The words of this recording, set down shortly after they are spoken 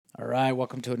right,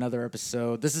 welcome to another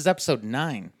episode. This is episode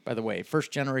 9, by the way. First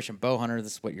generation bow hunter.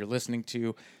 This is what you're listening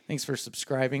to. Thanks for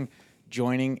subscribing,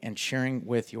 joining, and sharing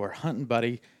with your hunting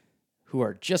buddy who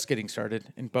are just getting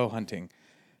started in bow hunting.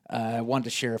 I wanted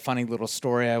to share a funny little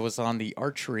story. I was on the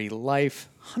Archery Life,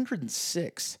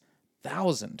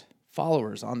 106,000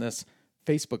 followers on this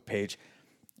Facebook page,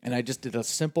 and I just did a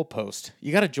simple post.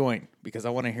 You got to join because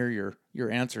I want to hear your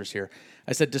answers here.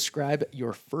 I said, describe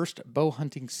your first bow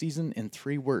hunting season in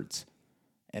 3 words.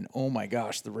 And oh my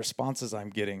gosh, the responses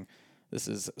I'm getting. This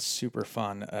is super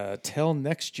fun. Till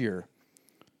next year,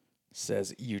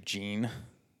 says Eugene.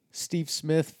 Steve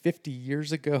Smith, 50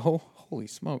 years ago. Holy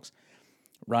smokes.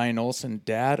 Ryan Olson,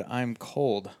 Dad, I'm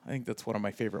cold. I think that's one of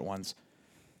my favorite ones.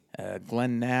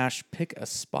 Glenn Nash, pick a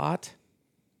spot.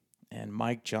 And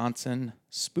Mike Johnson,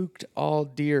 spooked all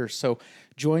deer. So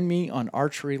join me on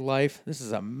Archery Life. This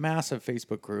is a massive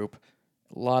Facebook group.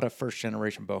 A lot of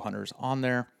first-generation bow hunters on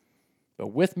there. But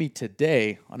with me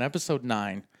today on episode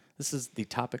 9, this is the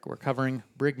topic we're covering.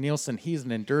 Brigg Neilson, he's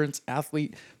an endurance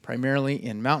athlete, primarily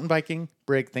in mountain biking.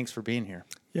 Brigg, thanks for being here.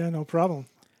 Yeah, no problem.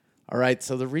 All right,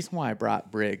 so the reason why I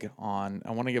brought Brigg on,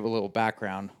 I want to give a little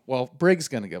background. Well, Brigg's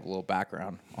going to give a little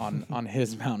background on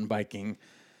his mountain biking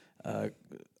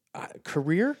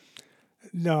career?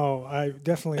 No, I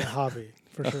definitely a hobby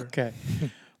for sure. Okay.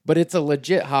 But it's a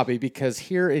legit hobby because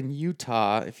here in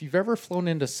Utah, if you've ever flown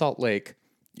into Salt Lake,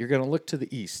 you're going to look to the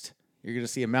east. You're going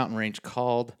to see a mountain range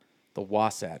called the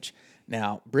Wasatch.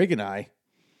 Now, Brigg and I,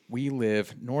 we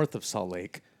live north of Salt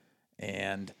Lake,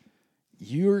 and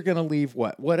you're going to leave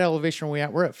what? What elevation are we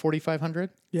at? We're at 4,500?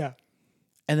 Yeah.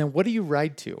 And then what do you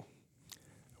ride to?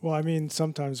 Well, I mean,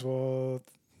 sometimes we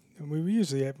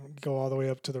usually go all the way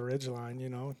up to the ridge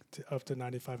line, up to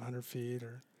 9,500 feet,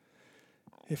 or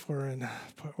if we're in,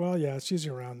 well, yeah, it's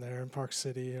usually around there in Park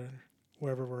City or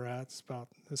wherever we're at. It's about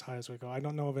as high as we go. I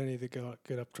don't know of any that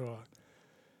get up to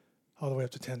all the way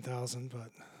up to 10,000,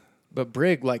 But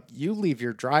Brigg, like, you leave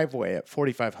your driveway at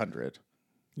 4,500.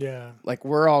 Yeah. Like,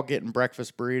 we're all getting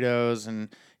breakfast burritos and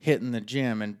hitting the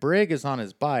gym, and Brigg is on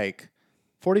his bike,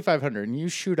 4,500, and you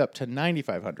shoot up to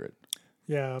 9,500.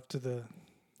 Yeah, up to the...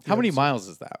 How many miles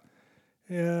is that?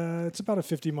 Yeah, it's about a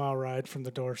 50-mile ride from the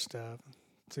doorstep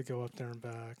to go up there and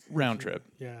back. Round trip.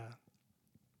 Yeah.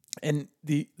 And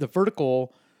the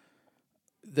vertical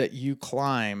that you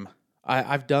climb,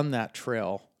 I've done that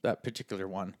trail, that particular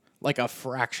one, like a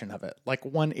fraction of it, like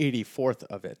 1/84th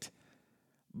of it.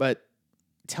 But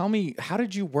tell me, how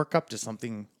did you work up to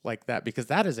something like that? Because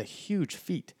that is a huge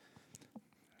feat.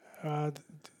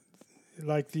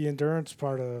 Like the endurance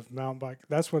part of mountain bike,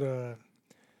 that's what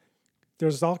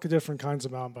there's all different kinds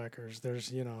of mountain bikers.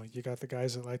 There's, you got the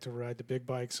guys that like to ride the big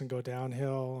bikes and go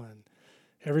downhill and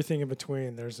everything in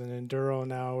between. There's an enduro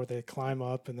now where they climb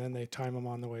up and then they time them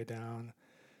on the way down.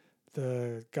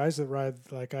 The guys that ride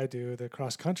like I do, the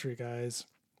cross country guys,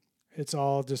 it's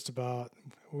all just about,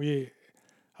 I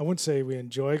wouldn't say we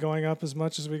enjoy going up as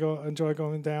much as we enjoy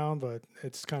going down, but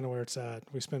it's kind of where it's at.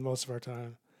 We spend most of our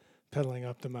time pedaling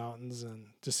up the mountains and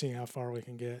just seeing how far we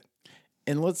can get.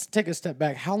 And let's take a step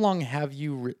back. How long have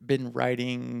you been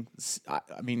riding? I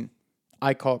mean,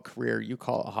 I call it career. You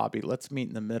call it a hobby. Let's meet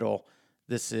in the middle.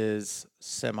 This is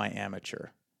semi-amateur.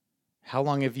 How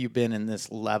long have you been in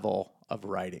this level of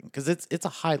riding? Because it's a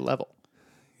high level.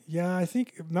 Yeah, I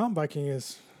think mountain biking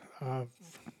is, a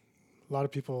lot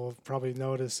of people have probably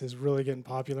noticed, is really getting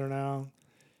popular now.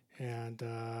 And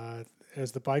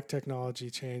as the bike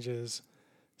technology changes,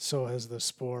 so has the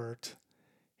sport.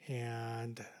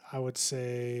 And I would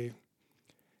say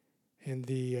in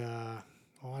the,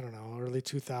 early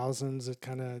 2000s, it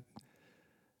kind of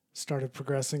started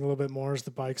progressing a little bit more as the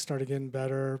bikes started getting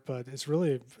better. But it's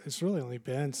really only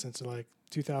been since like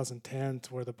 2010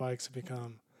 to where the bikes have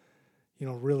become,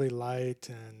 really light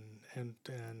and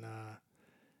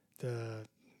the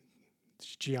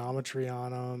geometry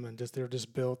on them and they're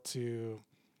just built to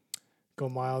go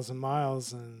miles and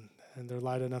miles and they're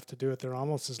light enough to do it. They're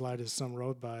almost as light as some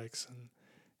road bikes.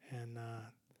 And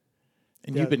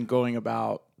you've been going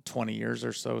about 20 years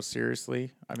or so,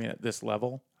 seriously? I mean, at this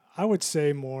level? I would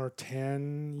say more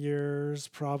 10 years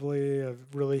probably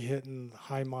of really hitting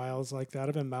high miles like that.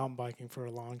 I've been mountain biking for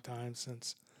a long time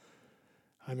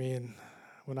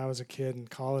when I was a kid in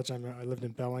college, I lived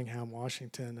in Bellingham,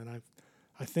 Washington, and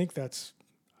I think I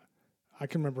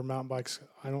can remember mountain bikes,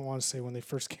 I don't want to say when they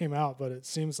first came out, but it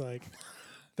seems like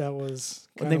that was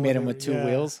when they made them with 2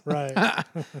 wheels. Right.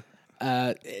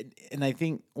 And I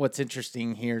think what's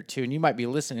interesting here too, and you might be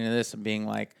listening to this and being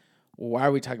like, well, why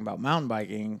are we talking about mountain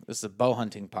biking? This is a bow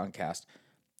hunting podcast.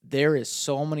 There is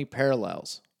so many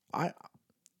parallels.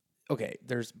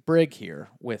 There's Brigg here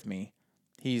with me.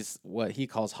 He's what he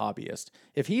calls hobbyist.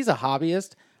 If he's a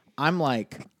hobbyist, I'm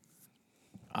like,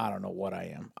 I don't know what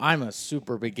I am. I'm a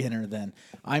super beginner then.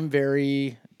 I'm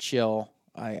very chill.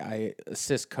 I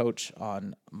assist coach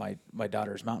on my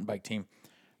daughter's mountain bike team.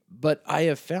 But I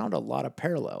have found a lot of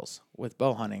parallels with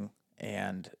bow hunting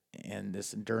and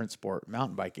this endurance sport,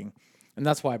 mountain biking. And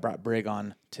that's why I brought Brigg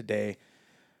on today.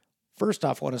 First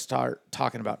off, I want to start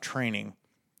talking about training.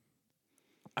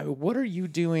 I mean, what are you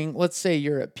doing? Let's say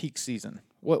you're at peak season.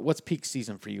 What's peak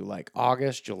season for you? Like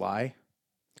August, July?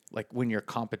 Like when your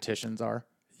competitions are?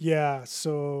 Yeah.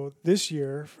 So this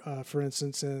year, for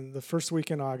instance, in the first week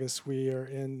in August, we are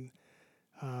in,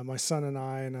 my son and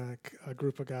I and a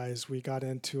group of guys, we got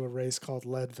into a race called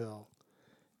Leadville.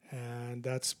 And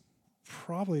that's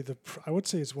probably I would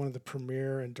say it's one of the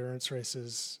premier endurance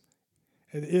races.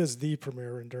 It is the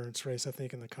premier endurance race, I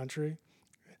think, in the country.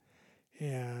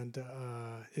 And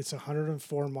it's a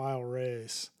 104-mile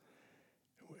race.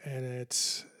 And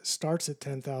it starts at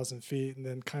 10,000 feet and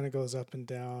then kind of goes up and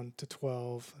down to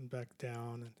 12 and back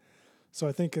down. And so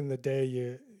I think in the day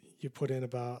you put in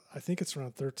about, I think it's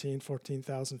around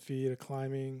 14,000 feet of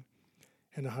climbing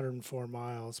and 104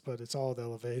 miles, but it's all at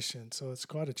elevation. So it's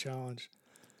quite a challenge.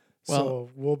 Well, so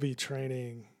we'll be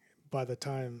training by the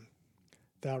time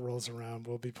that rolls around.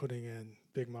 We'll be putting in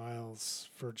big miles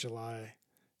for July.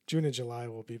 June and July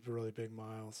will be really big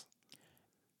miles.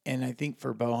 and I think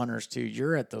for bow hunters too,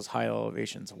 you're at those high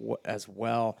elevations as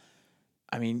well.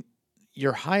 I mean,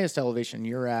 your highest elevation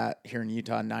you're at here in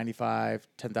Utah, 95,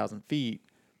 10,000 feet.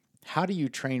 How do you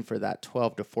train for that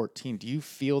 12 to 14? Do you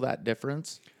feel that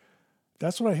difference?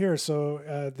 That's what I hear.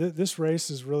 So this race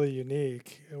is really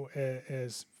unique,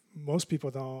 as most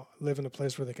people don't live in a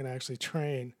place where they can actually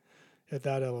train at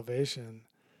that elevation.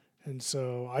 And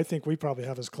so I think we probably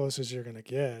have as close as you're going to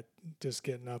get, just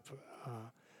getting up.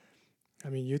 I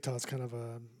mean, Utah's kind of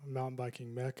a mountain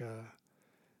biking mecca,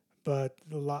 but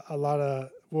a lot of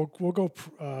we'll go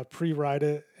pre-ride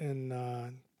it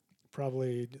in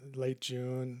probably late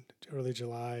June, early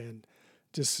July, and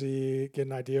just get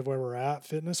an idea of where we're at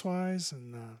fitness wise.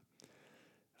 And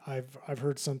I've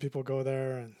heard some people go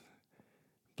there and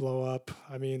blow up.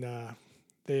 I mean,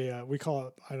 we call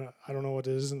it, I don't know what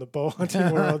it is in the bow hunting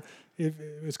world.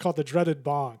 It's called the dreaded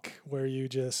bonk, where you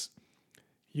just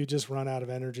run out of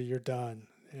energy, you're done.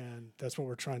 And that's what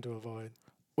we're trying to avoid.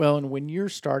 Well, and when you're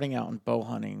starting out in bow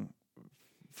hunting,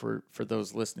 for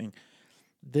those listening,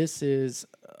 this is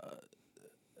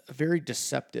a very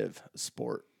deceptive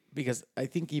sport, because I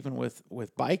think even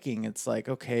with biking, it's like,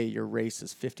 okay, your race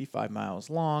is 55 miles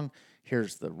long.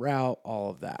 Here's the route, all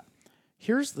of that.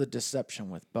 Here's the deception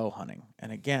with bow hunting.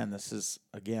 And again, this is,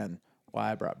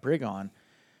 why I brought Brigg on.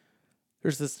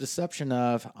 There's this deception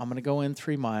of, I'm going to go in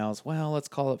 3 miles. Well, let's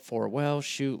call it 4. Well,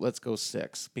 shoot, let's go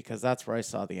 6, because that's where I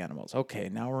saw the animals. Okay,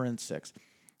 now we're in 6.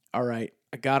 All right,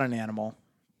 I got an animal,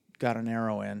 got an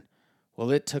arrow in. Well,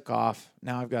 it took off.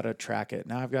 Now I've got to track it.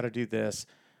 Now I've got to do this.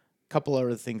 Couple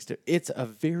other things too. It's a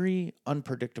very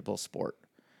unpredictable sport.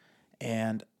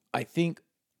 And I think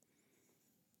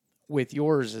with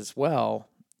yours as well,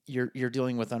 you're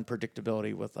dealing with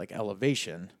unpredictability with like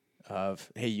elevation of,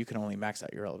 hey, you can only max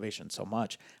out your elevation so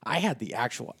much. I had the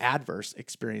actual adverse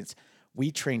experience.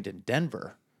 We trained in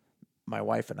Denver, my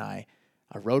wife and I,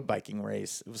 a road biking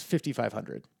race. It was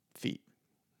 5,500 feet,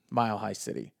 Mile High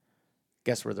City.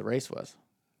 Guess where the race was?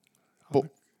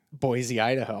 Boise,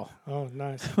 Idaho. Oh,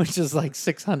 nice. Which is like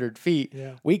 600 feet.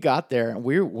 Yeah. We got there and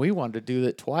we wanted to do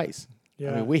it twice.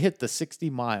 Yeah. I mean, we hit the 60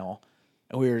 mile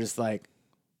and we were just like,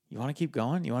 you want to keep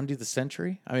going? You want to do the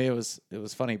century? I mean, it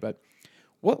was funny, but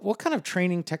what kind of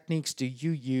training techniques do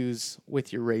you use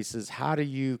with your races? How do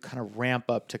you kind of ramp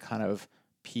up to kind of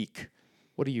peak?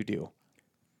 What do you do?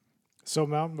 So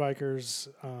mountain bikers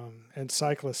and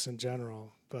cyclists in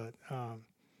general, but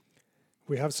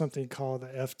we have something called the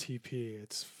FTP.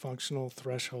 It's functional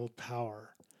threshold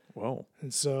power. Whoa.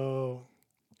 And so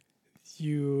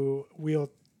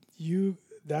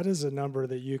that is a number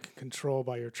that you can control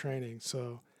by your training.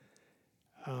 So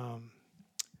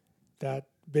that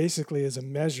basically is a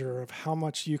measure of how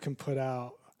much you can put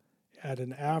out at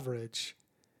an average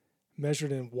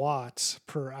measured in watts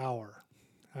per hour.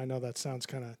 I know that sounds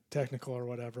kind of technical or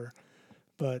whatever,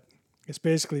 but it's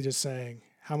basically just saying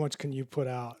how much can you put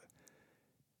out,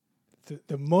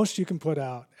 the most you can put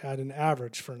out at an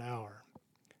average for an hour.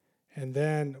 And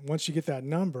then once you get that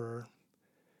number,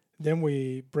 then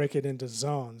we break it into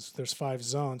zones. There's 5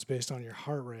 zones based on your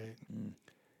heart rate. Mm.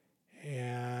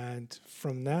 And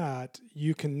from that,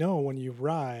 you can know when you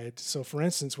ride. So for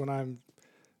instance, we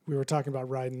were talking about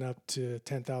riding up to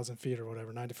 10,000 feet or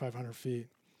whatever, 9,500 feet.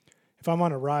 If I'm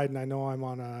on a ride and I know I'm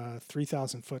on a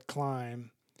 3,000 foot climb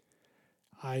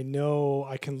I know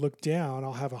I can look down.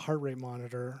 I'll have a heart rate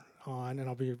monitor on,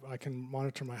 and I can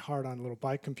monitor my heart on a little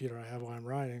bike computer I have while I'm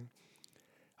riding.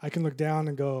 I can look down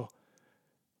and go,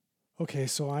 okay,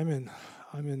 so I'm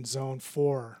in zone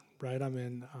 4, right? I'm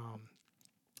in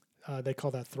they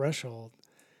call that threshold,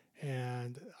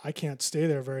 and I can't stay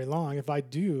there very long. If I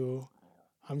do,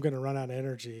 I'm going to run out of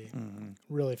energy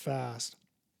really fast.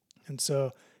 And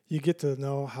so you get to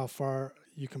know how far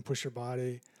you can push your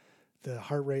body. The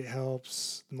heart rate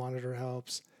helps, the monitor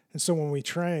helps. And so when we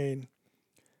train,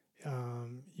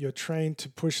 you're trained to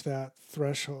push that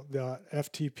threshold, the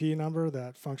FTP number,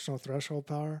 that functional threshold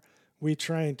power. We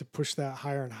train to push that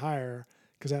higher and higher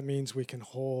because that means we can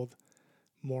hold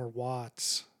more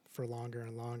watts for longer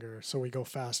and longer. So we go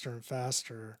faster and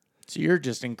faster. So you're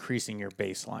just increasing your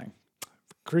baseline.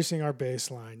 Increasing our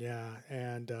baseline, yeah.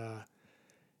 And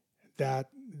that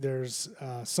there's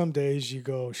some days you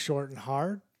go short and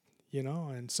hard,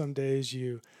 and some days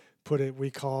you put it,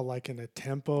 we call like in a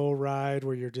tempo ride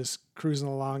where you're just cruising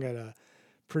along at a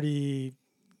pretty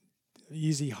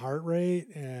easy heart rate.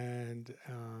 And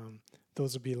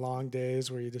those would be long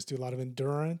days where you just do a lot of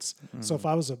endurance. So if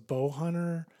I was a bow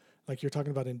hunter, like you're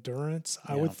talking about endurance,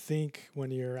 I would think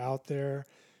when you're out there,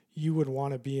 you would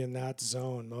want to be in that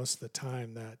zone most of the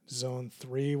time, that zone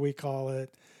 3, we call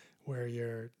it, where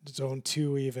you're zone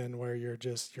 2, even where you're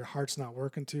just, your heart's not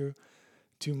working too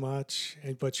much.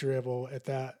 But you're able at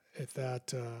that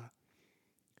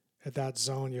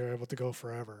zone, you're able to go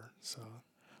forever. So,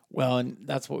 well, and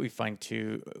that's what we find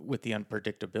too with the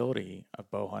unpredictability of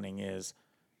bow hunting is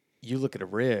you look at a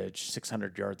ridge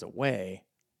 600 yards away,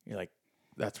 you're like,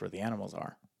 that's where the animals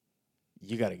are.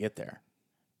 You got to get there.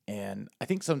 And I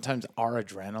think sometimes our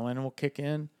adrenaline will kick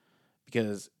in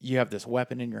because you have this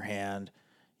weapon in your hand,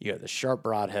 you have the sharp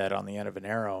broadhead on the end of an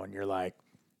arrow, and you're like,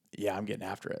 yeah, I'm getting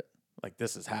after it. Like,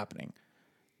 this is happening.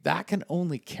 That can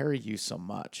only carry you so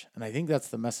much. And I think that's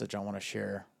the message I want to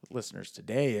share with listeners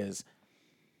today is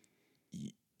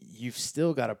you've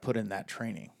still got to put in that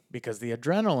training because the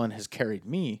adrenaline has carried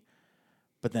me,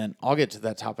 but then I'll get to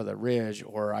that top of the ridge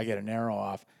or I get an arrow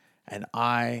off and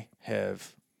I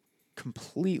have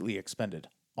completely expended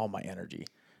all my energy.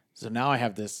 So now I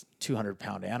have this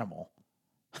 200-pound animal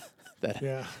that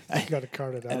yeah, you got to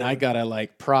cart it out. And I got to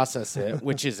like process it,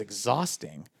 which is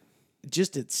exhausting.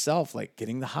 Just itself, like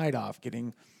getting the hide off,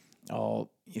 getting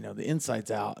all, the insides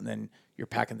out, and then you're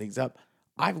packing things up.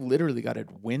 I've literally got it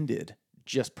winded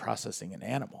just processing an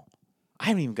animal. I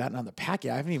haven't even gotten on the pack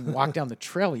yet. I haven't even walked down the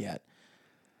trail yet.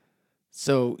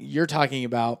 So you're talking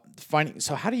about finding.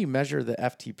 So how do you measure the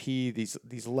FTP?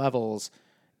 These levels?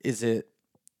 Is it,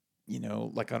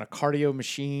 like on a cardio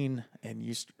machine?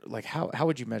 And like how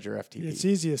would you measure FTP? It's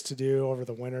easiest to do over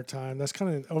the winter time. That's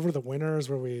kind of over the winters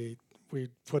where we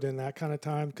put in that kind of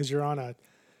time because you're on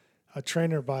a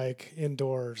trainer bike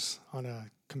indoors on a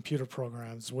computer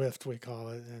program, Zwift we call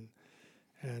it,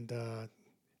 and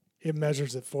it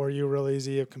measures it for you real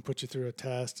easy. It can put you through a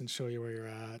test and show you where you're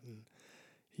at, and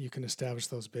you can establish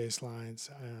those baselines.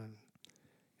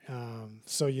 And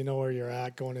so you know where you're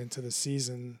at going into the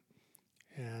season,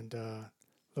 and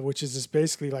which is just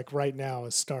basically like right now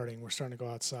is starting. We're starting to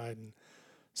go outside and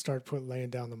start laying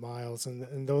down the miles,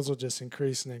 and those will just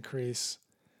increase and increase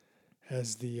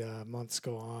as the months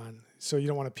go on. So you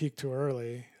don't want to peak too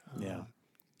early.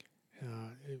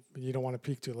 You don't want to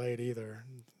peak too late either.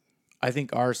 I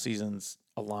think our seasons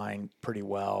align pretty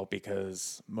well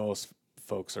because most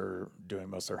folks are doing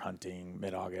most of their hunting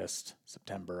mid-August,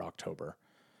 September, October.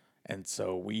 And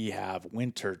so we have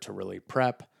winter to really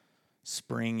prep,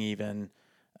 spring even.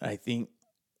 I think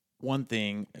one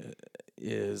thing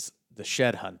is the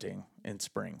shed hunting in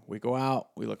spring. We go out,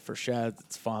 we look for sheds.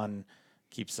 It's fun,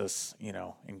 keeps us,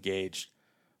 engaged.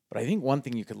 But I think one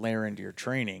thing you could layer into your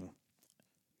training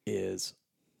is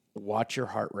watch your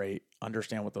heart rate,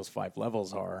 understand what those 5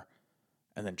 levels are,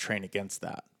 and then train against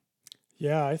that.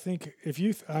 Yeah, I think if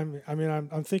you,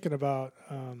 I'm thinking about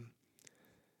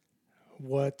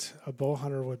what a bow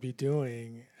hunter would be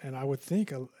doing, and I would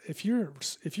think if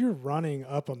you're running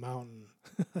up a mountain,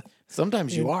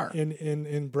 sometimes you are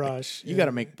in brush, you got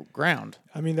to make ground.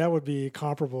 I mean, that would be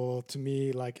comparable to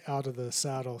me, like out of the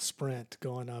saddle sprint,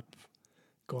 going up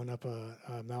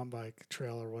a mountain bike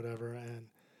trail or whatever, and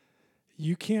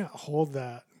you can't hold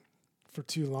that for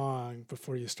too long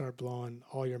before you start blowing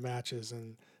all your matches.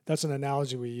 And that's an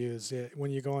analogy we use.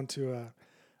 When you go into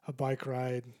a bike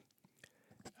ride,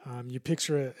 you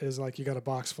picture it as like you got a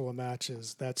box full of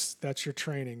matches. That's your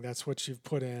training. That's what you've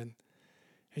put in.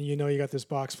 And you got this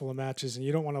box full of matches, and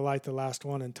you don't want to light the last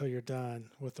one until you're done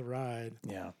with the ride.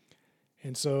 Yeah.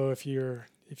 And so if you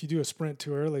do a sprint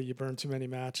too early, you burn too many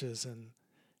matches, and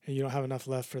and you don't have enough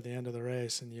left for the end of the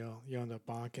race, and you end up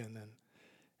bonking,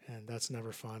 and that's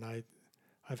never fun.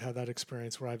 I've had that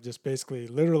experience where I've just basically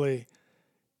literally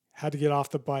had to get off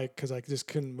the bike because I just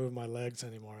couldn't move my legs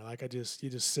anymore. Like you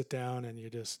just sit down and you're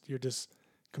just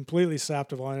completely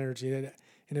sapped of all energy,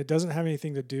 and it doesn't have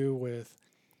anything to do with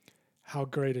how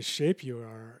great a shape you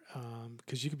are,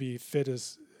 because you could be fit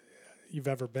as you've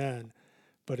ever been,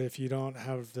 but if you don't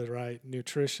have the right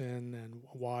nutrition and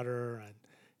water, and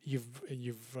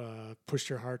you've pushed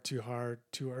your heart too hard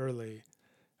too early,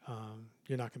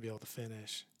 you're not going to be able to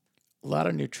finish. A lot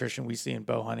of nutrition we see in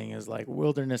bow hunting is like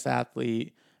wilderness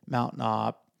athlete, mountain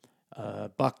op,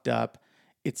 bucked up.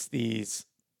 It's these,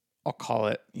 I'll call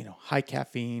it, high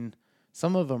caffeine.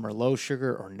 Some of them are low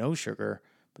sugar or no sugar,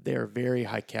 but they are very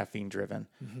high caffeine driven.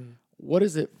 Mm-hmm. What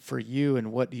is it for you,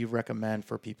 and what do you recommend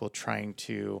for people trying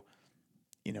to,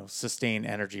 sustain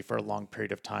energy for a long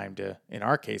period of time to, in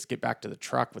our case, get back to the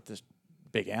truck with this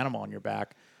big animal on your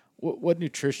back? What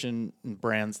nutrition and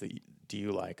brands do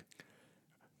you like?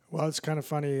 Well, it's kind of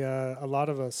funny. A lot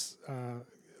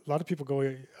of people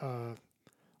go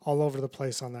all over the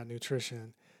place on that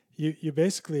nutrition. You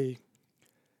basically,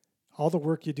 all the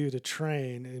work you do to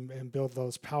train and build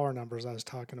those power numbers I was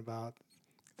talking about,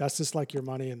 that's just like your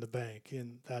money in the bank,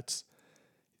 and that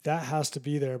has to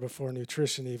be there before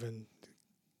nutrition even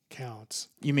counts.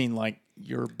 You mean like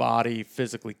your body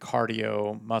physically,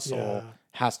 cardio, muscle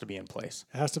has to be in place?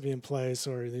 It has to be in place,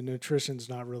 or the nutrition's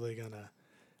not really gonna.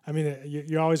 I mean,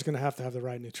 you're always going to have the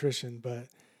right nutrition, but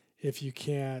if you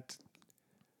can't,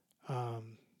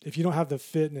 if you don't have the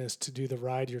fitness to do the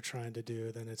ride you're trying to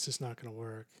do, then it's just not going to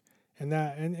work.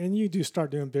 And you do start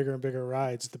doing bigger and bigger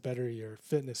rides, the better your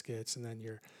fitness gets, and then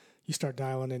you start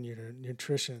dialing in your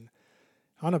nutrition.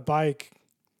 On a bike,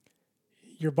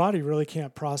 your body really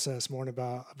can't process more than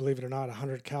about, believe it or not,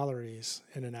 100 calories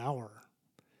in an hour.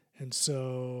 And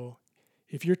so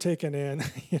if you're taking in,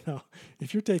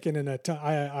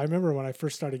 I remember when I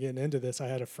first started getting into this, I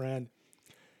had a friend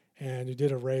and he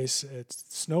did a race at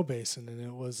Snow Basin, and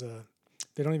it was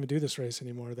they don't even do this race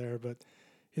anymore there, but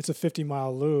it's a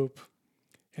 50-mile loop,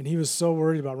 and he was so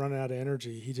worried about running out of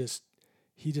energy. He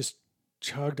just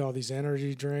chugged all these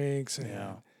energy drinks,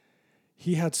 and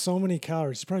he had so many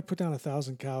calories. He probably put down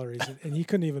 1,000 calories, and he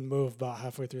couldn't even move about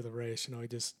halfway through the race.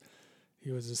 He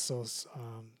was just so.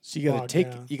 So you got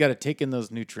to take in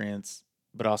those nutrients,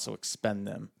 but also expend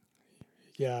them.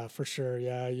 Yeah, for sure.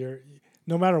 Yeah,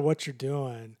 no matter what you're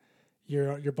doing,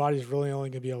 your body's really only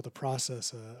going to be able to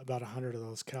process about 100 of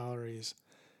those calories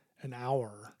an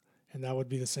hour, and that would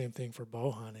be the same thing for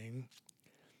bow hunting.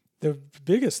 The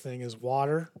biggest thing is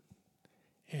water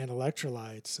and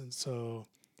electrolytes, and so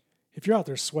if you're out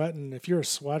there sweating, if you're a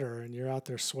sweater and you're out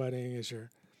there sweating as you're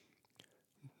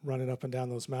running up and down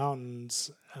those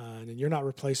mountains, and you're not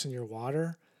replacing your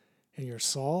water and your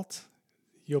salt,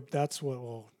 you'll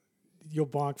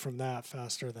bonk from that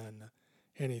faster than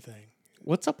anything.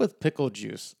 What's up with pickle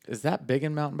juice? Is that big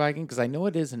in mountain biking? Because I know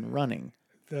it is in running.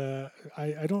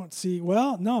 I don't see.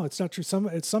 Well, no, it's not true.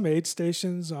 Some aid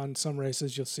stations on some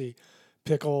races you'll see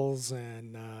pickles,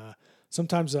 and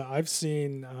sometimes I've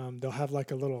seen they'll have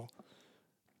like a little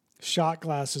shot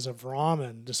glasses of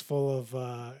ramen just full of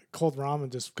cold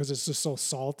ramen, just because it's just so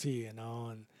salty, and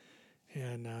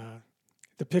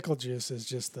the pickle juice is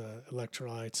just the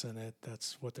electrolytes in it.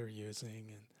 That's what they're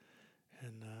using,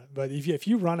 but if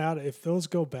you run out, if those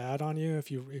go bad on you,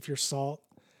 if you're salt,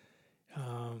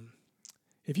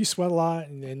 if you sweat a lot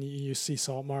and then you see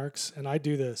salt marks, and I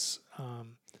do this,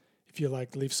 if you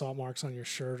leave salt marks on your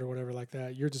shirt or whatever like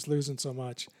that, you're just losing so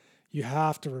much. You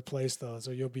have to replace those,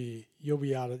 or you'll be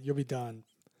done.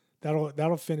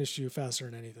 That'll finish you faster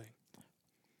than anything.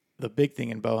 The big thing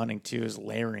in bow hunting too is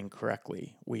layering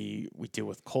correctly. We deal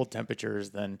with cold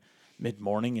temperatures, then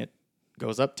mid-morning it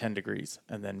goes up 10 degrees,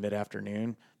 and then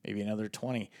mid-afternoon maybe another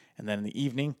 20, and then in the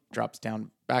evening drops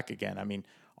down back again. I mean,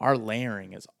 our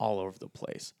layering is all over the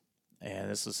place,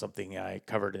 and this is something I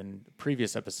covered in the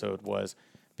previous episode, was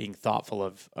being thoughtful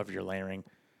of your layering.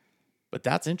 But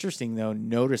that's interesting though,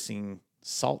 noticing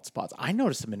salt spots. I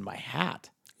notice them in my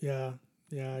hat. Yeah.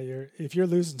 If you're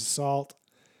losing salt,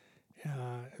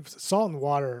 salt and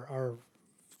water are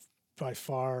by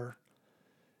far,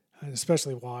 and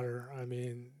especially water. I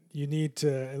mean, you need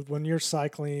to, when you're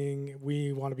cycling,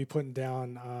 we want to be putting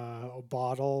down a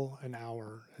bottle an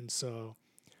hour. And so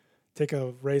take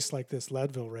a race like this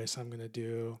Leadville race I'm going to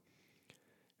do,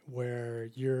 where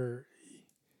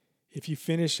if you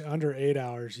finish under 8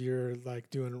 hours, you're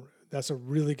that's a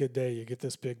really good day. You get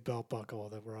this big belt buckle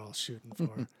that we're all shooting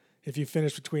for. If you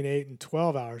finish between 8 and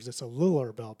 12 hours, it's a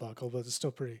littler belt buckle, but it's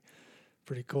still pretty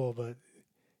cool. But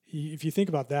if you think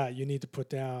about that, you need to put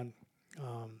down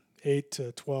 8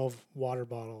 to 12 water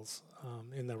bottles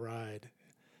in the ride.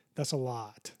 That's a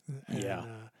lot. Yeah.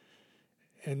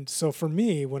 And so for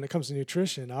me, when it comes to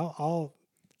nutrition, I'll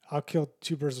kill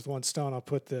two birds with one stone. I'll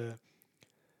put a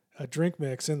drink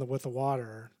mix with the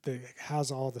water that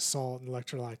has all the salt and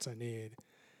electrolytes I need,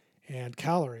 and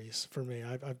calories for me.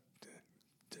 I'm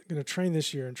going to train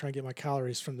this year and try and get my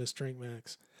calories from this drink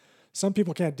mix. Some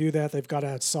people can't do that. They've got to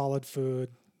have solid food.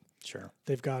 Sure.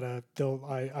 They've got to.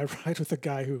 I ride with a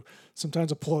guy who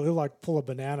sometimes he'll pull a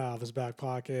banana out of his back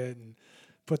pocket and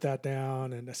put that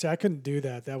down. And see, I couldn't do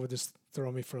that. That would just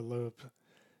throw me for a loop.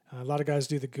 A lot of guys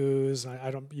do the goos. I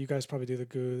don't. You guys probably do the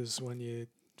goos when you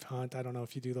hunt. I don't know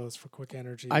if you do those for quick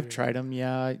energy. I've tried them.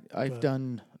 Yeah, I've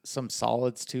done some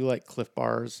solids too, like Cliff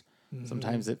Bars. Mm-hmm.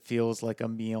 Sometimes it feels like a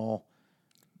meal,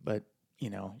 but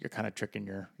you're kind of tricking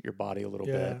your body a little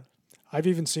bit. I've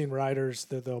even seen riders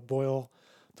that they'll boil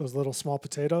those little small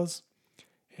potatoes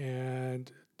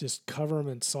and just cover them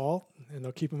in salt, and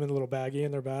they'll keep them in a little baggie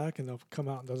in their back, and they'll come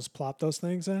out and they'll just plop those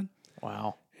things in.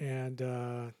 Wow.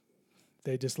 And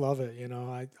they just love it.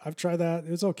 I've tried that.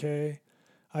 It was okay.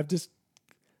 I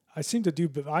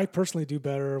personally do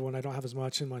better when I don't have as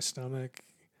much in my stomach.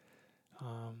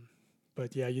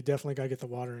 But yeah, you definitely got to get the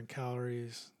water and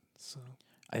calories. So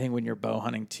I think when you're bow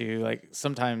hunting too, like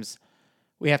sometimes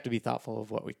we have to be thoughtful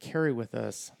of what we carry with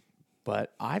us.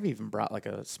 But I've even brought like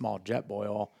a small jet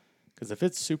boil, because if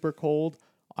it's super cold,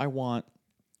 I want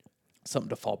something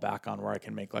to fall back on where I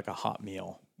can make like a hot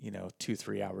meal,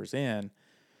 2-3 hours in.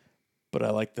 But I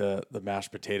like the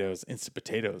mashed potatoes, instant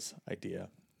potatoes idea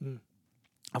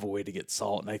of a way to get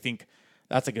salt. And I think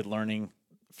that's a good learning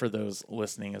for those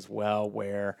listening as well,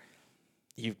 where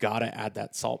you've got to add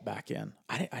that salt back in.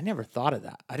 I never thought of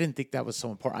that. I didn't think that was so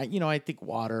important. I think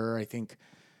water, I think,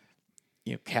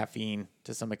 caffeine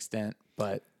to some extent,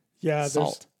 but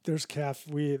salt. There's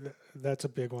caffeine. That's a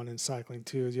big one in cycling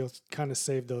too. You'll kind of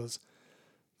save those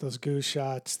goose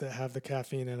shots that have the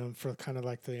caffeine in them for kind of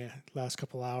like the last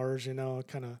couple hours,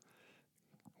 kind of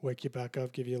wake you back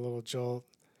up, give you a little jolt.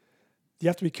 You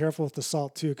have to be careful with the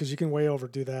salt too, because you can way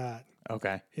overdo that.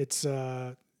 Okay. It's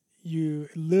you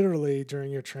literally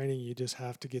during your training, you just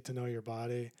have to get to know your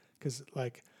body, because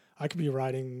like I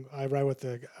ride with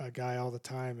a guy all the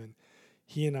time, and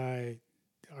he and I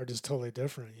are just totally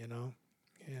different,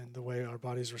 and the way our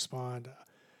bodies respond.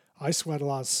 I sweat a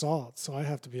lot of salt, so I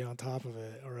have to be on top of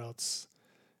it, or else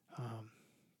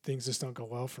things just don't go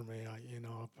well for me.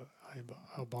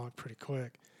 I'll bonk pretty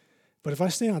quick. But if I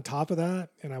stay on top of that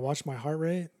and I watch my heart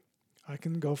rate, I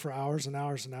can go for hours and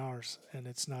hours and hours, and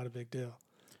it's not a big deal.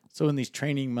 So in these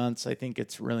training months, I think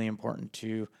it's really important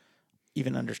to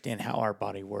even understand how our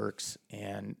body works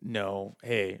and know,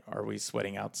 hey, are we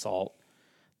sweating out salt?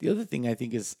 The other thing I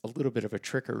think is a little bit of a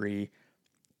trickery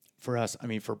for us. I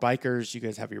mean, for bikers, you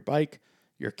guys have your bike,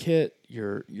 your kit,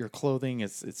 your clothing,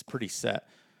 it's pretty set.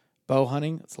 Bow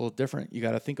hunting, it's a little different. You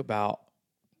got to think about,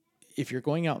 if you're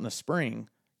going out in the spring,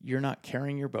 you're not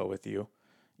carrying your bow with you.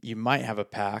 You might have a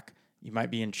pack. You might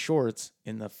be in shorts.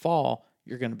 In the fall,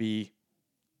 you're going to be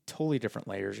totally different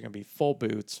layers. You're going to be full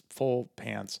boots, full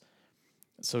pants.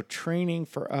 So training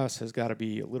for us has got to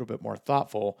be a little bit more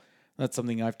thoughtful. That's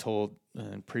something I've told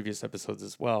in previous episodes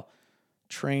as well.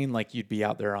 Train like you'd be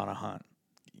out there on a hunt,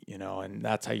 and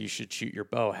that's how you should shoot your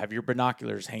bow. Have your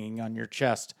binoculars hanging on your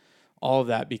chest, all of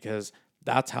that, because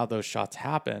that's how those shots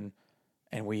happen,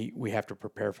 and we have to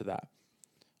prepare for that.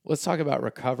 Let's talk about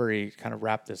recovery, kind of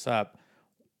wrap this up.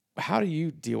 How do you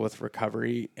deal with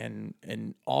recovery,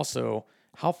 and also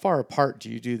how far apart do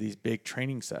you do these big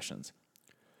training sessions?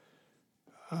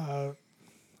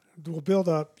 We'll build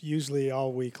up usually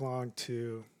all week long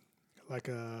to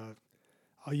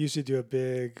I'll usually do a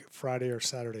big Friday or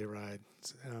Saturday ride.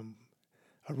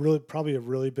 Probably a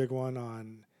really big one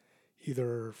on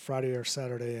either Friday or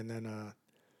Saturday, and then a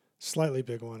slightly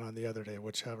big one on the other day,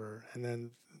 whichever. And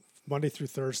then Monday through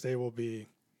Thursday will be,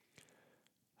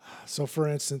 so for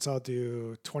instance, I'll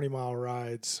do 20-mile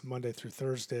rides Monday through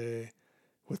Thursday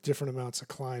with different amounts of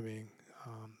climbing.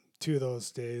 2 of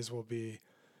those days will be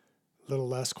a little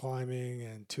less climbing,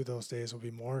 and 2 of those days will be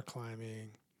more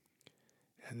climbing.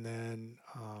 And then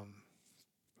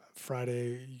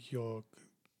Friday,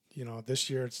 this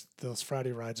year those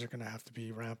Friday rides are going to have to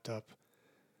be ramped up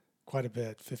quite a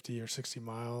bit, 50 or 60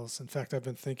 miles. In fact, I've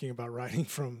been thinking about riding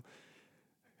from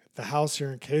the house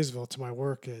here in Kaysville to my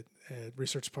work at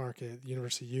Research Park at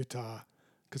University of Utah,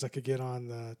 because I could get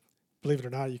on believe it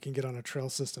or not, you can get on a trail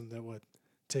system that would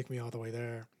take me all the way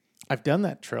there. I've done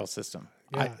that trail system.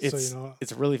 Yeah,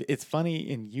 it's funny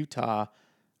in Utah.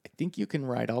 I think you can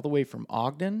ride all the way from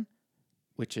Ogden,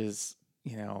 which is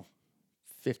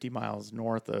 50 miles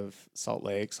north of Salt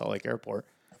Lake Airport,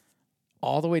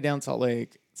 all the way down Salt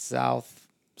Lake, south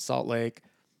Salt Lake,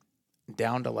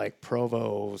 down to like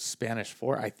Provo, Spanish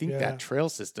Fort. I think that trail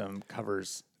system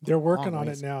covers. They're working on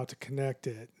it now to connect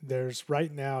it.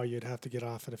 Right now you'd have to get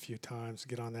off it a few times to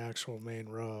get on the actual main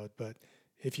road. But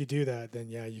if you do that, then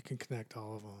yeah, you can connect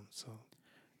all of them. So,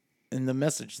 and the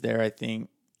message there, I think,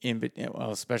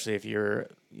 especially if your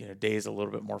days a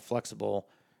little bit more flexible,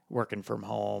 working from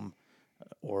home,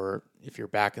 or if you're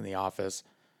back in the office,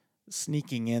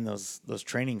 sneaking in those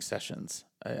training sessions.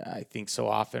 I think so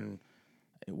often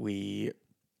we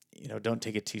don't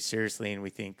take it too seriously, and we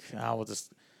think, we'll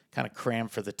just kind of cram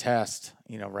for the test,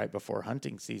 right before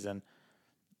hunting season.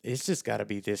 It's just got to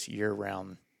be this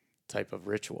year-round type of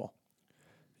ritual.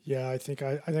 Yeah, I think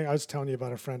I was telling you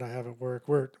about a friend I have at work.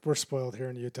 We're spoiled here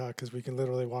in Utah because we can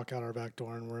literally walk out our back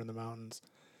door and we're in the mountains.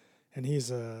 And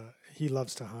he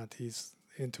loves to hunt. He's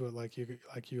into it like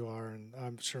you are, and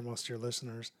I'm sure most of your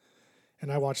listeners.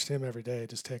 And I watched him every day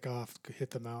just take off, hit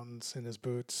the mountains in his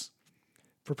boots,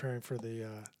 preparing for the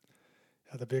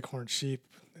bighorn sheep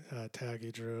tag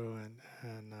he drew,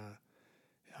 and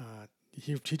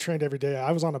he trained every day.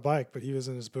 I was on a bike, but he was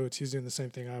in his boots. He was doing the same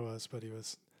thing I was, but he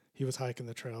was hiking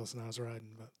the trails and I was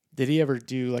riding. But did he ever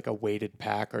do like a weighted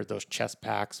pack or those chest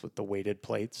packs with the weighted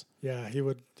plates? Yeah, he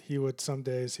would. Some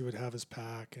days he would have his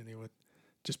pack and he would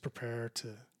just prepare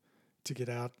to get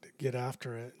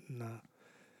after it. And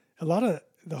a lot of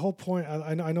the whole point,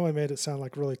 I know I made it sound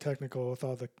like really technical with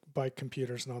all the bike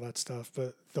computers and all that stuff,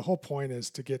 but the whole point is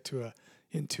to get to a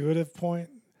intuitive point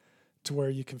to where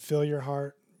you can feel your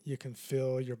heart, you can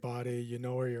feel your body, you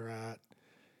know where you're at,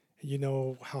 you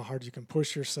know how hard you can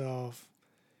push yourself.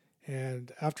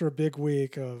 And after a big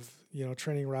week of,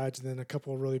 training rides and then a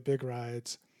couple of really big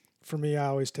rides, for me, I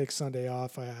always take Sunday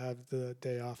off. I have the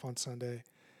day off on Sunday.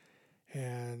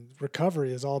 And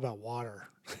recovery is all about water.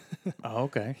 Oh,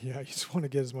 okay. Yeah, you just want to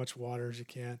get as much water as you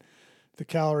can. The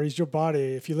calories, your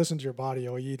body, if you listen to your body,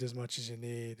 you'll eat as much as you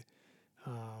need.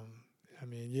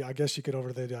 I guess you could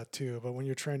overdo that too, but when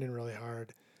you're training really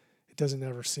hard, it doesn't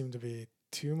ever seem to be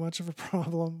too much of a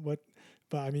problem. But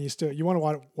you want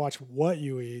to watch what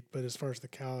you eat, but as far as the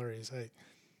calories, you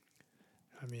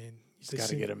just got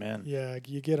to get them in. Yeah,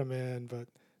 you get them in, but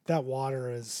that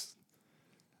water is.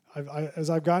 As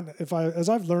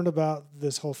I've learned about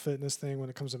this whole fitness thing when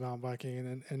it comes to mountain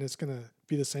biking, and it's going to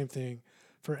be the same thing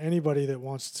for anybody that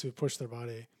wants to push their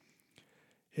body.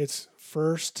 It's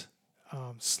first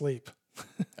sleep.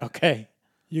 Okay.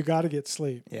 You got to get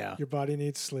sleep. Yeah. Your body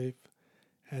needs sleep,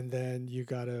 and then you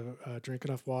got to drink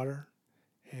enough water,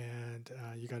 and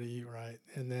you got to eat right,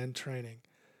 and then training.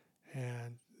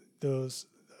 And those,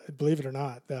 believe it or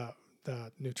not, that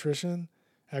nutrition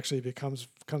actually comes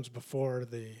before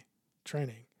the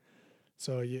training.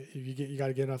 So you got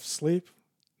to get enough sleep,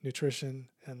 nutrition,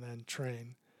 and then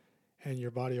train, and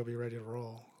your body will be ready to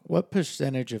roll. What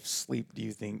percentage of sleep do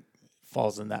you think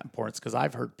falls in that importance? Because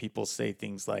I've heard people say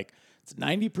things like it's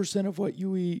 90% of what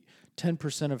you eat,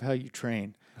 10% of how you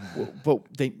train. But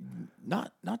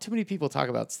not too many people talk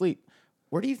about sleep.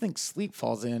 Where do you think sleep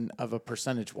falls in of a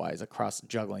percentage wise across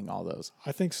juggling all those?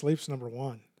 I think sleep's number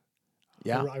one.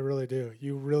 Yeah, I really do.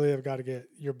 You really have got to get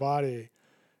your body,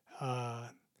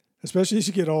 especially as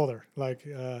you get older. Like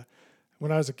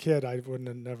when I was a kid, I wouldn't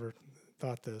have never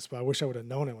thought this, but I wish I would have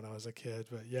known it when I was a kid.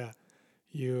 But yeah,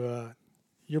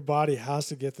 your body has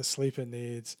to get the sleep it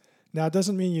needs. Now, it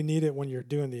doesn't mean you need it when you're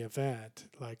doing the event.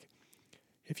 Like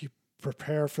if you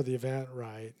prepare for the event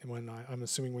right, and I'm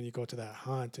assuming when you go to that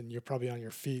hunt and you're probably on your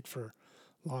feet for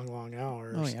long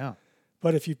hours. Oh yeah.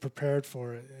 But if you prepared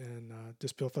for it and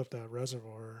just built up that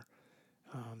reservoir,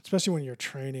 especially when you're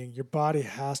training, your body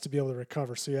has to be able to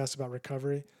recover. So you asked about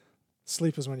recovery.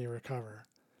 Sleep is when you recover.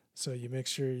 So you make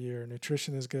sure your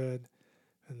nutrition is good,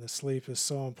 and the sleep is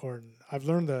so important. I've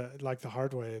learned the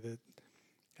hard way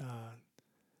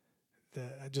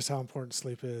that just how important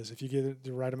sleep is. If you get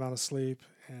the right amount of sleep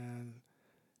and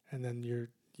then you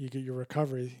get your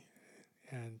recovery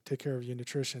and take care of your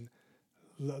nutrition,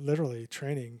 literally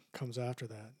training comes after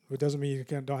that. It doesn't mean you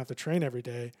don't have to train every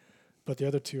day, but the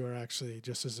other two are actually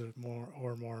just as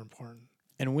more important.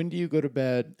 And when do you go to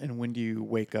bed and when do you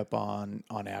wake up on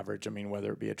average? I mean,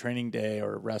 whether it be a training day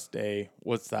or a rest day,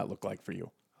 what's that look like for you?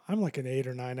 I'm like an 8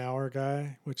 or 9 hour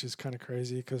guy, which is kind of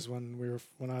crazy because when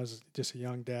I was just a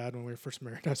young dad, when we were first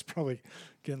married, I was probably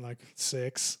getting like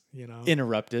 6,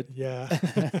 Interrupted. Yeah.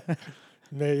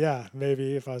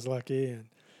 Maybe if I was lucky.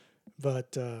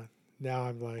 But now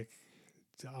I'm like,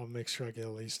 I'll make sure I get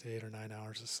at least 8 or 9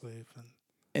 hours of sleep.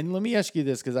 And let me ask you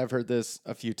this, because I've heard this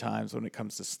a few times when it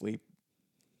comes to sleep.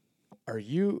 Are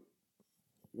you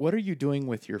what are you doing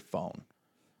with your phone?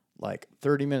 Like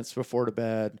 30 minutes before to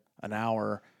bed, an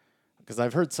hour? Because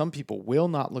I've heard some people will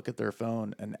not look at their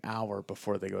phone an hour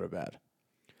before they go to bed.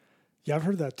 Yeah, I've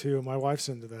heard that too. My wife's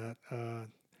into that.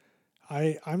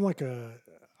 I'm like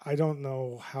I don't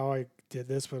know how I did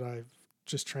this, but I've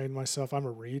just trained myself. I'll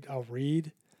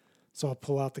read. So I'll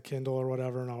pull out the Kindle or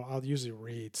whatever, and I'll usually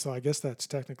read. So I guess that's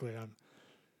technically I'm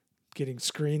getting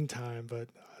screen time, but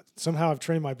somehow I've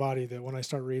trained my body that when I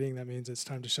start reading, that means it's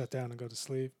time to shut down and go to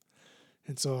sleep.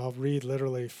 And so I'll read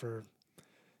literally for,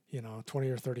 20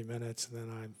 or 30 minutes, and then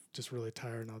I'm just really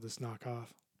tired and I'll just knock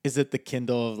off. Is it the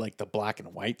Kindle of like the black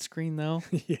and white screen though?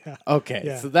 Yeah. Okay.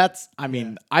 Yeah. So that's, I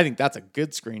mean, I think that's a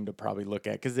good screen to probably look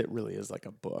at because it really is like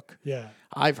a book. Yeah.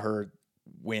 I've heard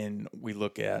when we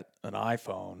look at an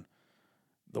iPhone,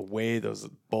 the way those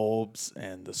bulbs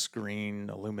and the screen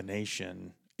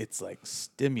illumination, it's like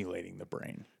stimulating the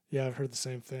brain. Yeah, I've heard the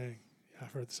same thing.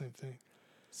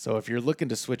 So if you're looking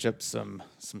to switch up some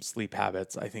sleep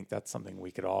habits, I think that's something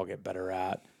we could all get better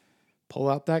at. Pull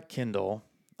out that Kindle.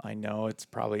 I know it's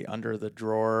probably under the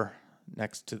drawer,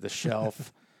 next to the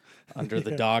shelf, under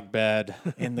the dog bed,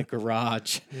 in the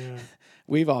garage. Yeah.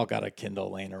 We've all got a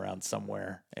Kindle laying around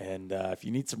somewhere. And if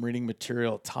you need some reading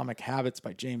material, Atomic Habits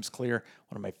by James Clear,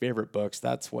 one of my favorite books.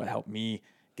 That's what helped me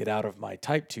get out of my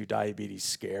type 2 diabetes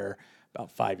scare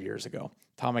about 5 years ago.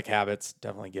 Atomic Habits,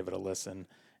 definitely give it a listen.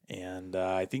 And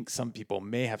I think some people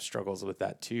may have struggles with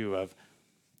that too of,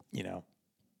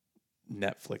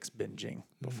 Netflix binging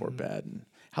before bed. And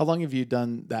how long have you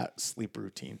done that sleep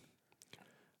routine?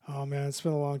 Oh man, it's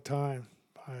been a long time.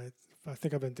 I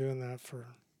think I've been doing that for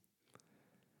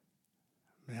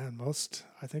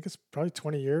I think it's probably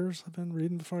 20 years I've been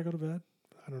reading before I go to bed.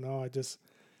 I don't know. I just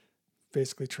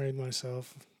basically trained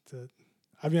myself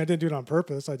I didn't do it on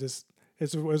purpose.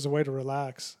 It was a way to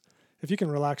relax. If you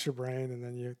can relax your brain and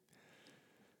then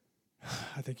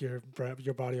I think your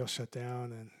body will shut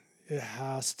down and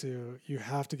you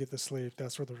have to get the sleep.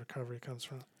 That's where the recovery comes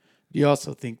from. Do you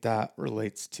also think that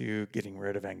relates to getting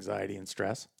rid of anxiety and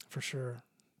stress? For sure.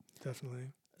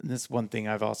 Definitely. And this one thing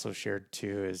I've also shared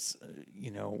too is,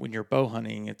 when you're bow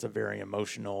hunting, it's a very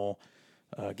emotional,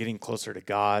 getting closer to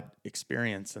God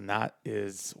experience. And that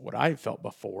is what I've felt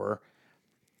before.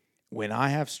 When I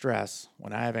have stress,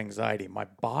 when I have anxiety, my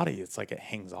body, it's like it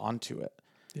hangs on to it.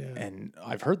 Yeah. And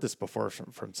I've heard this before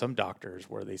from some doctors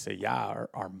where they say,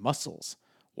 our muscles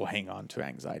will hang on to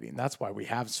anxiety. And that's why we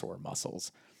have sore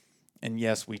muscles. And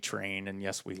yes, we train and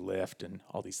yes, we lift and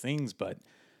all these things, but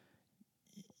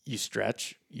you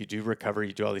stretch, you do recover,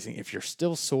 you do all these things. If you're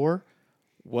still sore,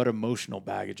 what emotional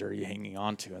baggage are you hanging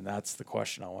on to? And that's the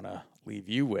question I want to leave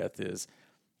you with is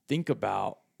think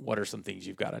about what are some things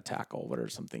you've got to tackle? What are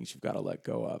some things you've got to let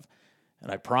go of?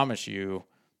 And I promise you,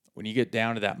 when you get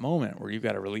down to that moment where you've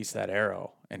got to release that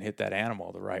arrow and hit that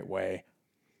animal the right way,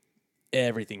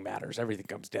 everything matters. Everything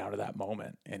comes down to that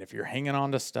moment. And if you're hanging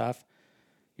on to stuff,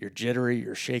 you're jittery,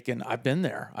 you're shaking. I've been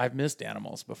there. I've missed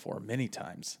animals before many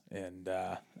times. And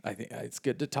I think it's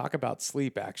good to talk about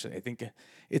sleep, actually. I think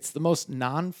it's the most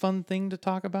non-fun thing to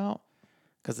talk about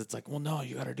because it's like, well, no,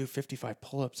 you got to do 55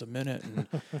 pull-ups a minute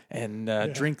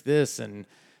and drink this and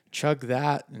chug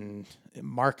that and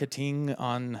marketing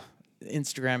on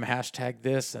Instagram hashtag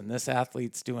this and this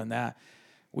athlete's doing that.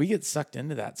 We get sucked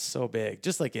into that so big,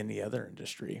 just like any other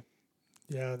industry.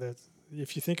 Yeah,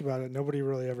 if you think about it, nobody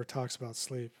really ever talks about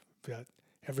sleep, but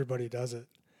everybody does it.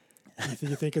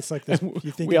 You think it's like this.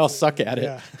 You think we all suck at it.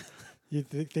 Yeah, you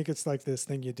think it's like this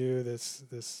thing you do.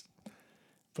 This.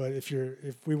 But if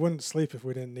we wouldn't sleep if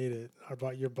we didn't need it,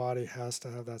 your body has to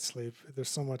have that sleep. There's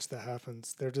so much that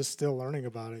happens. They're just still learning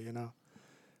about it,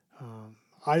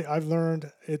 I've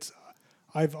learned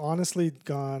I've honestly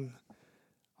gone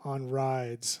on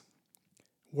rides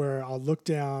where I'll look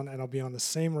down and I'll be on the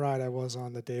same ride I was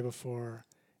on the day before,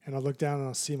 and I'll look down and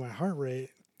I'll see my heart rate,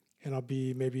 and I'll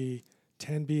be maybe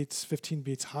 10 beats, 15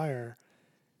 beats higher,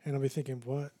 and I'll be thinking,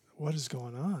 what is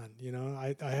going on?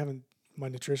 My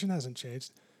nutrition hasn't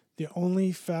changed. The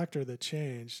only factor that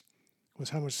changed was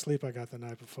how much sleep I got the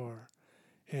night before,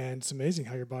 and it's amazing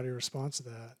how your body responds to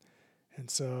that. And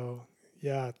so,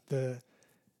 yeah,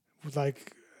 probably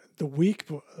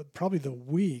the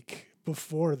week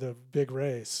before the big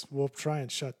race, we'll try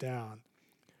and shut down.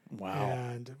 Wow.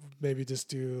 And maybe just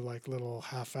do like little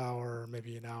half hour,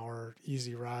 maybe an hour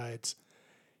easy rides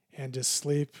and just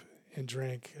sleep and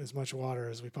drink as much water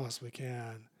as we possibly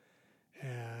can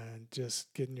and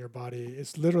just getting your body.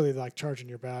 It's literally like charging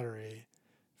your battery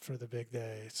for the big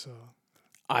day. So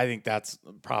I think that's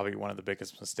probably one of the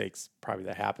biggest mistakes probably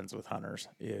that happens with hunters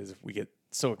is if we get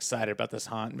so excited about this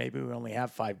hunt, maybe we only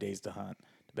have 5 days to hunt,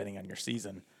 depending on your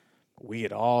season. we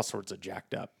get all sorts of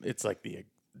jacked up. It's like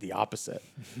the opposite.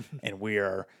 And we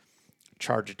are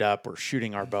charged up. We're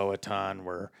shooting our bow a ton.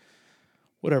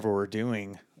 Whatever we're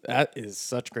doing. That is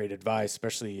such great advice,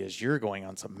 especially as you're going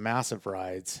on some massive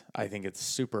rides. I think it's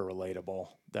super relatable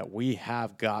that we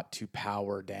have got to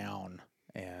power down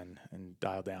and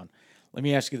dial down. Let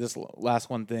me ask you this last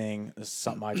one thing. This is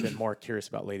something I've been more curious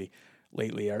about lately.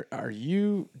 Are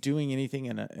you doing anything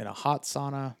in a hot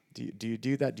sauna? Do you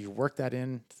do that? Do you work that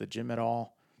in to the gym at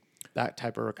all? That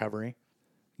type of recovery?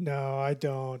 No, I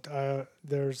don't.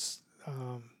 There's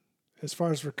as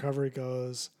far as recovery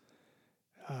goes,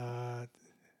 I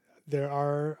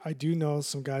do know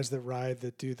some guys that ride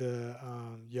that do the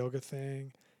yoga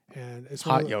thing, and it's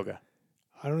Hot yoga.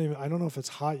 I don't know if it's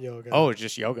hot yoga. Oh, it's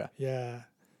just yoga. Yeah,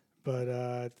 but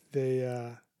I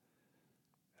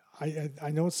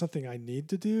know it's something I need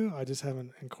to do. I just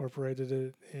haven't incorporated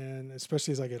it in,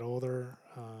 especially as I get older.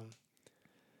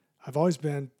 I've always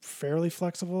been fairly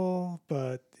flexible,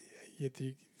 but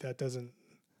that doesn't.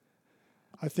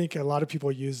 I think a lot of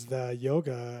people use the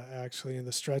yoga actually in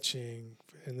the stretching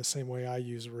in the same way I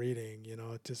use reading. You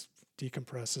know, it just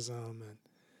decompresses them and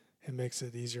it makes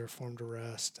it easier for them to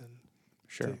rest and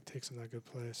takes them to a good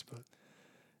place. But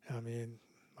I mean,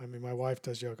 my wife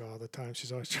does yoga all the time.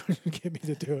 She's always trying to get me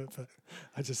to do it, but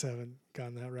I just haven't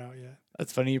gone that route yet.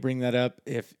 That's funny you bring that up.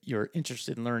 If you're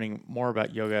interested in learning more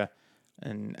about yoga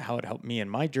and how it helped me in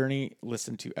my journey,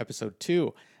 listen to episode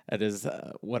 2. That is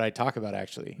what I talk about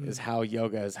actually, is how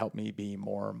yoga has helped me be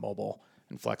more mobile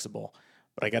and flexible.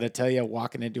 But I got to tell you,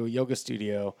 walking into a yoga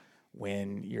studio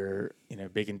when you're a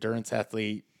big endurance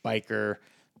athlete, biker,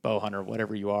 bow hunter,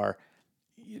 whatever you are,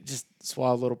 you just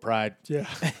swallow a little pride. Yeah.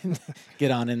 And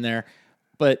get on in there.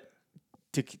 But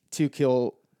to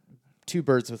kill 2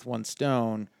 birds with 1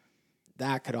 stone,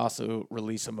 that could also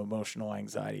release some emotional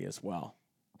anxiety as well.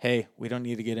 Hey, we don't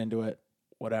need to get into it.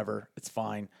 Whatever, it's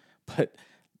fine. But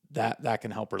that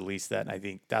can help release that. And I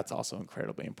think that's also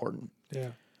incredibly important. Yeah.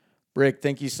 Brigg,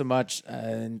 thank you so much.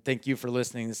 And thank you for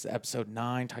listening. This is episode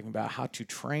 9, talking about how to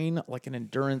train like an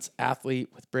endurance athlete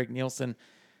with Brigg Neilson.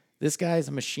 This guy is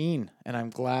a machine, and I'm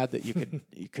glad that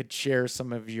you could share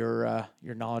some of your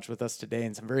knowledge with us today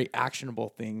and some very actionable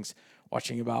things,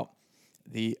 watching about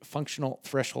the functional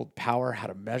threshold power, how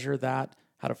to measure that,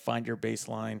 how to find your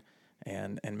baseline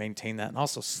and maintain that, and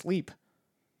also sleep.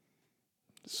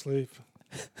 Sleep.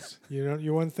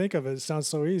 You wouldn't think of it. It sounds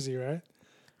so easy, right?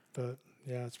 But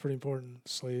yeah, it's pretty important.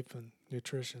 Sleep and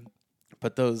nutrition.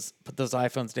 Put those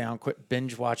iPhones down. Quit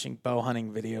binge watching bow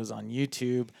hunting videos on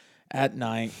YouTube at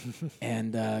night,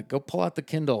 and go pull out the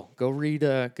Kindle. Go read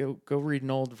go read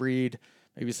an old read,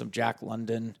 maybe some Jack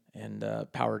London, and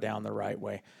power down the right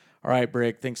way. All right,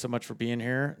 Brigg, thanks so much for being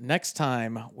here. Next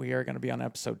time, we are going to be on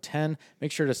episode 10.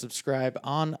 Make sure to subscribe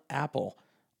on Apple,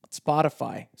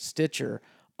 Spotify, Stitcher,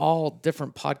 all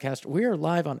different podcasts. We are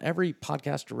live on every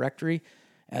podcast directory.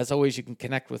 As always, you can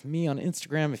connect with me on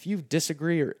Instagram. If you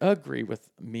disagree or agree with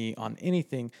me on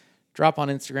anything, drop on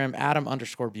Instagram,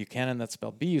 Adam_Buchanan. That's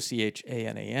spelled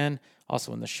Buchanan.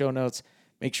 Also in the show notes,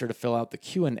 make sure to fill out the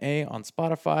Q&A on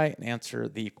Spotify and answer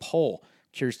the poll.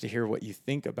 Curious to hear what you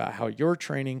think about how you're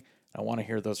training. I want to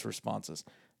hear those responses.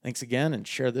 Thanks again, and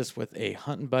share this with a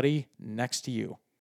hunting buddy next to you.